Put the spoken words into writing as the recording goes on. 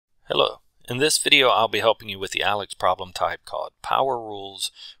Hello. In this video I'll be helping you with the Aleks problem type called power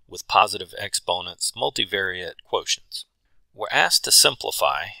rules with positive exponents, multivariate quotients. We're asked to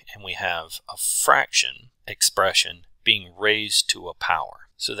simplify and we have a fraction expression being raised to a power.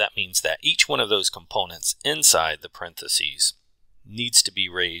 So that means that each one of those components inside the parentheses needs to be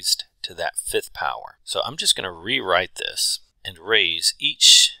raised to that fifth power. So I'm just going to rewrite this and raise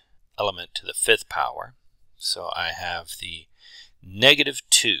each element to the fifth power. So I have the negative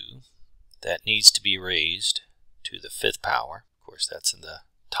 2 that needs to be raised to the fifth power. Of course, that's in the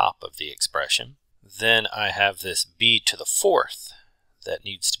top of the expression. Then I have this b to the fourth that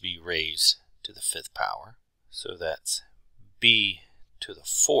needs to be raised to the fifth power. So that's b to the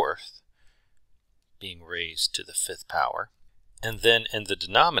fourth being raised to the fifth power. And then in the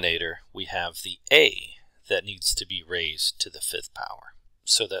denominator, we have the a that needs to be raised to the fifth power.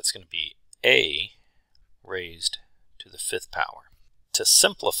 So that's going to be a raised to the fifth power. To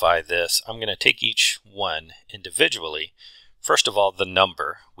simplify this, I'm going to take each one individually. First of all, the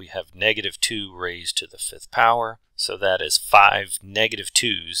number. We have negative 2 raised to the fifth power. So that is 5 negative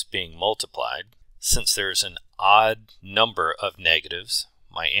 2's being multiplied. Since there's an odd number of negatives,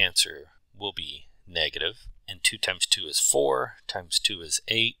 my answer will be negative. And 2 times 2 is 4, times 2 is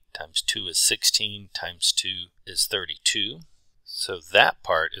 8, times 2 is 16, times 2 is 32. So that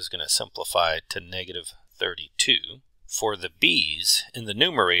part is going to simplify to negative 32. For the b's, in the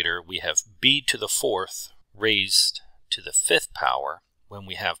numerator, we have b to the fourth raised to the fifth power. When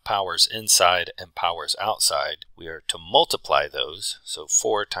we have powers inside and powers outside, we are to multiply those. So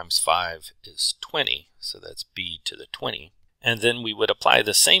 4 times 5 is 20, so that's b to the 20. And then we would apply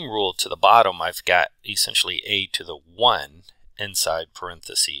the same rule to the bottom. I've got essentially a to the 1 inside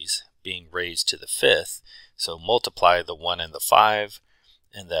parentheses being raised to the fifth. So multiply the 1 and the 5,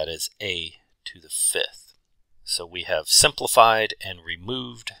 and that is a to the fifth. So we have simplified and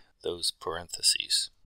removed those parentheses.